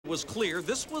was clear,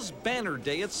 this was banner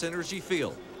day at Synergy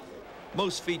Field.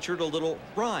 Most featured a little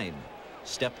rhyme.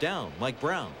 Step down, Mike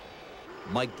Brown.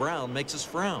 Mike Brown makes us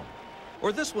frown.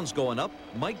 Or this one's going up,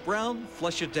 Mike Brown,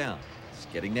 flush it down. It's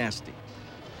getting nasty.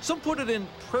 Some put it in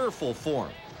prayerful form.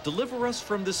 Deliver us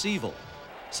from this evil.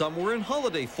 Some were in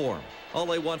holiday form.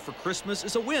 All I want for Christmas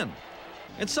is a win.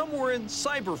 And some were in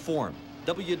cyber form.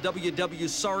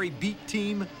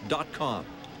 www.sorrybeatteam.com.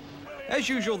 As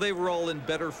usual, they were all in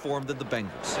better form than the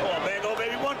Bengals. Come on, Bengal,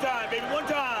 baby, one time, baby, one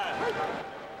time.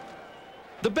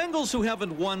 The Bengals, who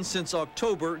haven't won since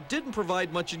October, didn't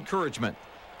provide much encouragement.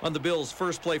 On the Bills'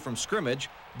 first play from scrimmage,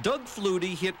 Doug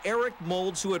Flutie hit Eric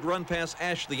Moulds, who had run past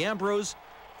Ashley Ambrose.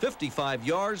 55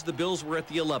 yards, the Bills were at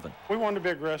the 11. We wanted to be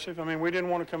aggressive. I mean, we didn't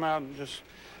want to come out and just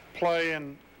play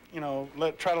and, you know,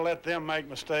 try to let them make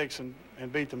mistakes and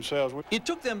beat themselves. It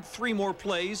took them 3 more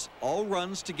plays, all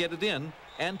runs to get it in.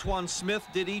 Antoine Smith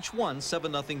did each one,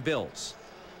 7-0 Bills.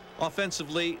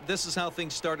 Offensively, this is how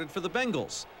things started for the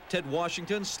Bengals. Ted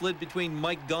Washington slid between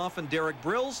Mike Goff and Derek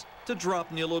Brills to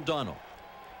drop Neil O'Donnell.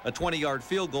 A 20-yard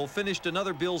field goal finished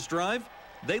another Bills drive.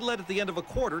 They led at the end of a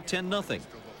quarter, 10-0.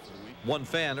 One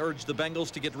fan urged the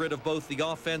Bengals to get rid of both the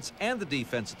offense and the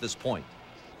defense at this point.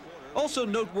 Also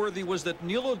noteworthy was that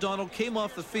Neil O'Donnell came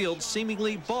off the field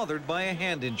seemingly bothered by a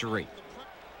hand injury.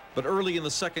 But early in the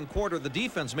second quarter, the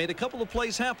defense made a couple of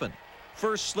plays happen.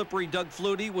 First, slippery Doug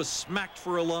Flutie was smacked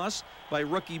for a loss by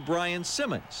rookie Brian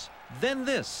Simmons. Then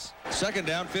this. Second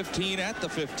down, 15 at the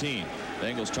 15.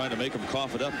 Bengals trying to make them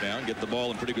cough it up now and get the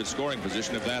ball in pretty good scoring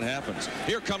position if that happens.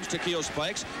 Here comes Takeo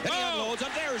Spikes, and he unloads,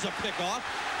 and there's a pickoff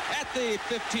at the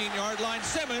 15-yard line.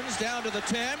 Simmons down to the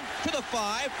 10, to the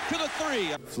 5, to the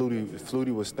 3.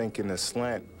 Flutie was thinking a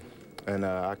slant, and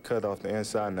I cut off the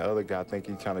inside, and the other guy, I think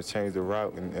he kind of changed the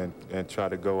route and tried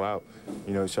to go out.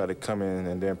 You know, tried to come in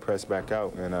and then press back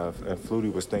out, and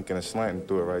Flutie was thinking a slant and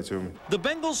threw it right to me. The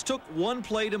Bengals took one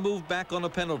play to move back on a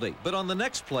penalty, but on the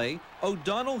next play,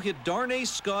 O'Donnell hit Darnay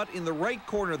Scott in the right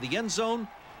corner of the end zone.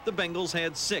 The Bengals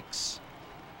had 6.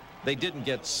 They didn't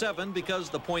get 7 because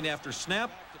the point after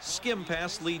snap, skim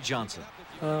past Lee Johnson.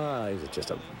 It was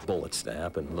just a bullet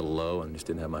snap and a little low and just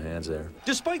didn't have my hands there.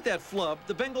 Despite that flub,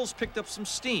 the Bengals picked up some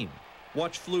steam.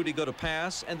 Watch Flutie go to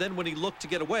pass, and then when he looked to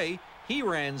get away, he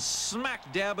ran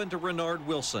smack dab into Renard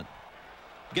Wilson.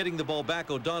 Getting the ball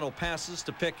back, O'Donnell passes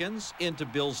to Pickens into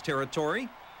Bills territory.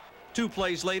 2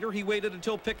 plays later, he waited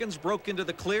until Pickens broke into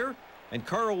the clear, and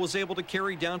Carl was able to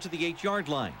carry down to the 8-yard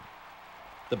line.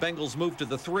 The Bengals moved to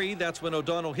the 3. That's when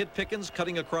O'Donnell hit Pickens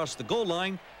cutting across the goal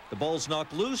line. The ball's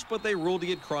knocked loose, but they ruled he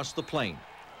had crossed the plane.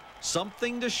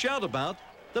 Something to shout about.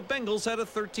 The Bengals had a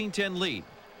 13-10 lead.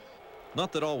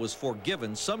 Not that all was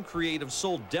forgiven. Some creative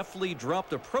soul deftly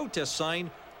dropped a protest sign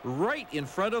right in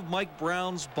front of Mike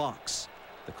Brown's box.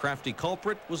 The crafty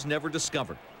culprit was never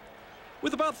discovered.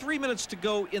 With about 3 minutes to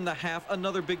go in the half,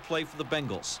 another big play for the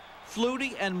Bengals.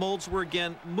 Flutie and Moulds were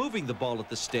again moving the ball at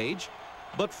this stage.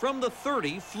 But from the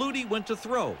 30, Flutie went to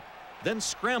throw, then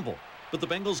scramble. But the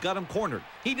Bengals got him cornered.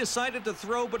 He decided to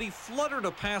throw, but he fluttered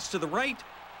a pass to the right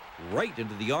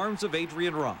into the arms of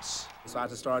Adrian Ross. So I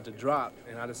just started to drop,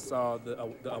 and I just saw the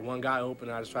one guy open,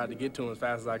 and I just tried to get to him as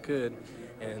fast as I could.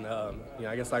 And, you know,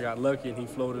 I guess I got lucky, and he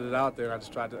floated it out there. I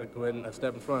just tried to go ahead and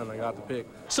step in front, and I got the pick.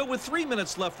 So with 3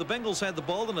 minutes left, the Bengals had the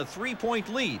ball in a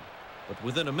 3-point lead. But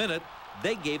within a minute,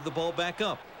 they gave the ball back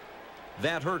up.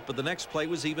 That hurt, but the next play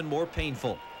was even more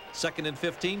painful. 2nd and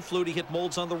 15, Flutie hit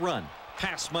Moulds on the run.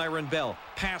 Past Myron Bell,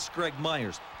 past Greg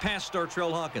Myers, past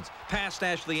Dartrell Hawkins, past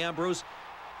Ashley Ambrose.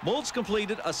 Moulds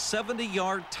completed a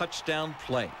 70-yard touchdown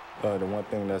play. The one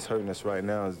thing that's hurting us right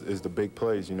now is the big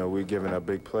plays. You know, we're giving up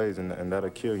big plays, and that'll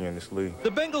kill you in this league.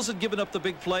 The Bengals had given up the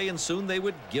big play, and soon they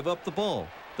would give up the ball.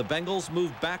 The Bengals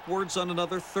moved backwards on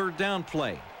another 3rd down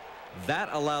play. That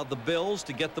allowed the Bills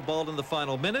to get the ball in the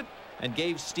final minute and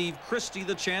gave Steve Christie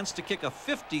the chance to kick a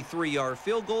 53-yard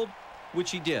field goal,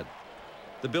 which he did.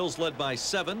 The Bills led by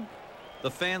 7. The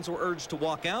fans were urged to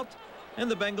walk out, and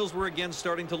the Bengals were again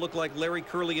starting to look like Larry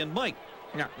Curly and Mike.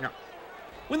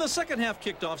 When the second half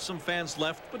kicked off, some fans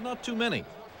left, but not too many.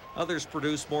 Others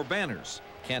produced more banners.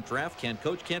 Can't draft, can't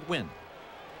coach, can't win.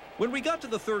 When we got to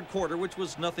the 3rd quarter, which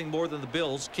was nothing more than the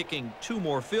Bills kicking 2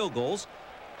 more field goals,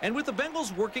 and with the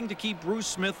Bengals working to keep Bruce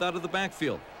Smith out of the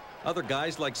backfield, other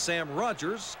guys like Sam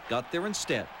Rogers got there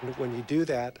instead. When you do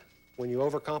that, when you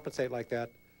overcompensate like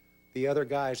that, the other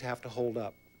guys have to hold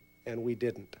up, and we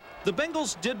didn't. The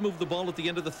Bengals did move the ball at the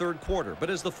end of the 3rd quarter,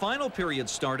 but as the final period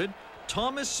started,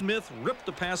 Thomas Smith ripped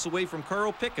the pass away from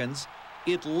Carl Pickens.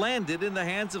 It landed in the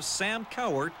hands of Sam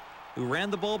Cowart, who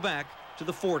ran the ball back to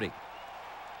the 40.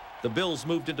 The Bills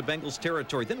moved into Bengals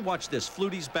territory. Then watch this.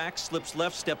 Flutie's back, slips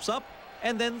left, steps up,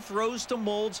 and then throws to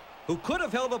Molds, who could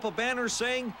have held up a banner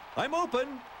saying, "I'm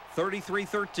open."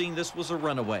 33-13, this was a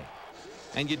runaway.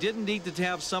 And you didn't need to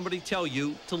have somebody tell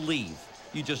you to leave.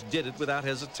 You just did it without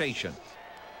hesitation.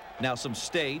 Now some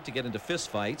stayed to get into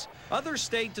fistfights. Others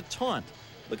stayed to taunt.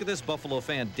 Look at this Buffalo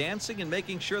fan dancing and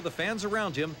making sure the fans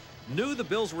around him knew the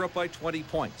Bills were up by 20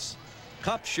 points.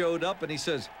 Cop showed up and he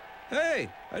says, "Hey,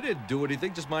 I didn't do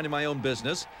anything, just minding my own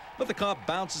business." But the cop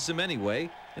bounces him anyway.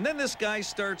 And then this guy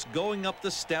starts going up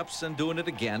the steps and doing it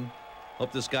again.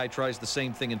 Hope this guy tries the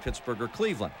same thing in Pittsburgh or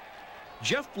Cleveland.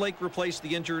 Jeff Blake replaced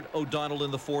the injured O'Donnell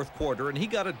in the fourth quarter, and he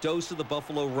got a dose of the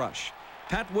Buffalo rush.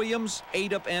 Pat Williams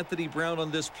ate up Anthony Brown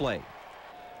on this play.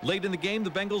 Late in the game,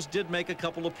 the Bengals did make a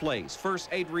couple of plays. First,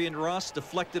 Adrian Ross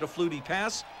deflected a Flutie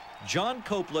pass. John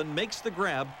Copeland makes the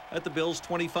grab at the Bills'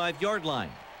 25-yard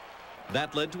line.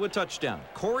 That led to a touchdown.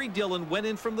 Corey Dillon went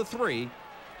in from the 3,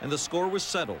 and the score was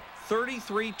settled,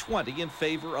 33-20 in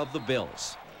favor of the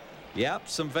Bills. Yep,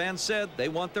 some fans said they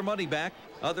want their money back.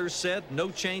 Others said no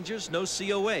changes, no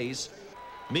COAs.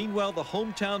 Meanwhile, the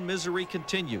hometown misery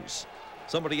continues.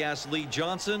 Somebody asked Lee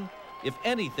Johnson if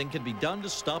anything can be done to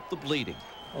stop the bleeding.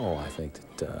 Oh, I think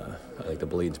the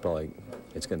bleeding's probably,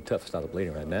 it's going to be tough to stop the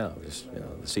bleeding right now. Just,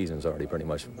 the season's already pretty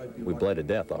much, we bled to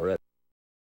death already.